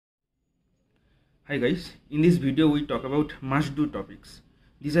Hi guys, in this video we talk about must do topics.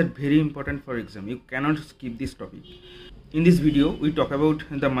 These are very important for exam. You cannot skip this topic. In this video we talk about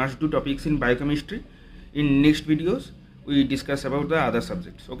the must do topics in biochemistry. In next videos we discuss about the other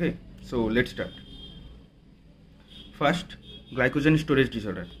subjects. Okay, so let's start. First, glycogen storage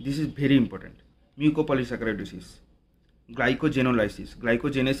disorder. This is very important. Mucopolysaccharidosis, glycogenolysis,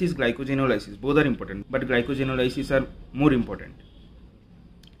 glycogenolysis, both are important, but glycogenolysis are more important.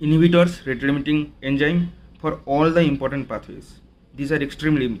 Inhibitors, rate limiting enzyme for all the important pathways. These are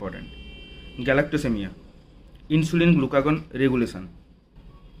extremely important. Galactosemia, insulin glucagon regulation,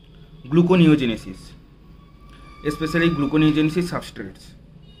 gluconeogenesis, especially gluconeogenesis substrates,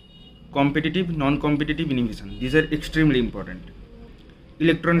 competitive, non-competitive inhibition. These are extremely important.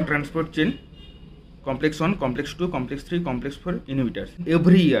 Electron transport chain, complex 1, complex 2, complex 3, complex 4 inhibitors.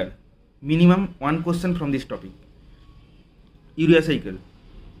 Every year, minimum one question from this topic. Urea cycle,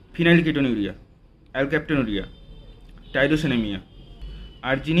 phenylketonuria, alkaptonuria, tyrosinemia,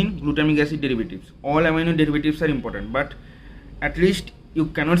 arginine, glutamic acid derivatives. All amino derivatives are important, but at least you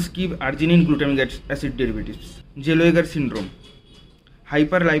cannot skip arginine glutamic acid derivatives. Zellweger syndrome,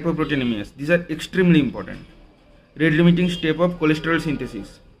 hyperlipoproteinemias. These are extremely important. Rate limiting step of cholesterol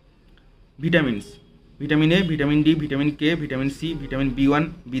synthesis. Vitamins, vitamin A, vitamin D, vitamin K, vitamin C, vitamin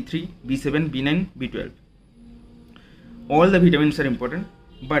B1, B3, B7, B9, B12. All the vitamins are important,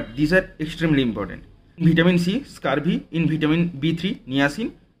 but these are extremely important. Vitamin C, scurvy. In vitamin B3,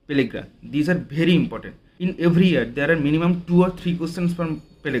 niacin, pellagra. These are very important. In every year, there are minimum 2 or 3 questions from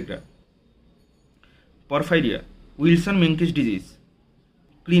pellagra. Porphyria, Wilson-Menkes disease,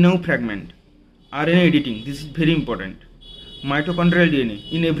 Klenau fragment, RNA editing. This is very important. Mitochondrial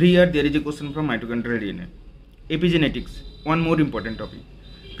DNA. In every year, there is a question from mitochondrial DNA. Epigenetics, one more important topic.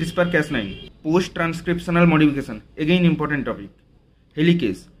 CRISPR-Cas9, post-transcriptional modification, again important topic.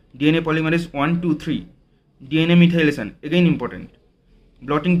 Helicase, DNA polymerase 1, 2, 3, DNA methylation, again important.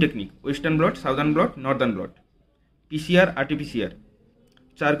 Blotting technique, western blot, southern blot, northern blot. PCR, RT-PCR.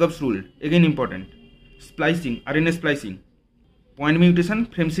 Chargaff's rule, again important. Splicing, RNA splicing. Point mutation,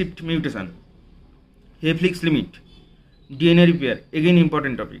 frame shift mutation. Hayflick's limit. DNA repair, again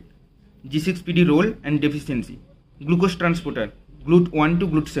important topic. G6PD role and deficiency. Glucose transporter, GLUT1 to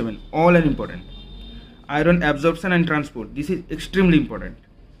GLUT7, all are important. Iron absorption and transport, this is extremely important.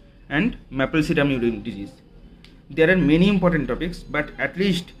 And maple syrup urine disease. There are many important topics, but at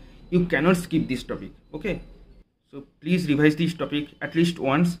least you cannot skip this topic. Okay, so please revise this topic at least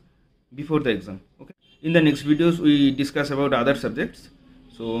once before the exam. Okay, in the next videos we discuss about other subjects.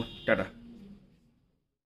 So tata.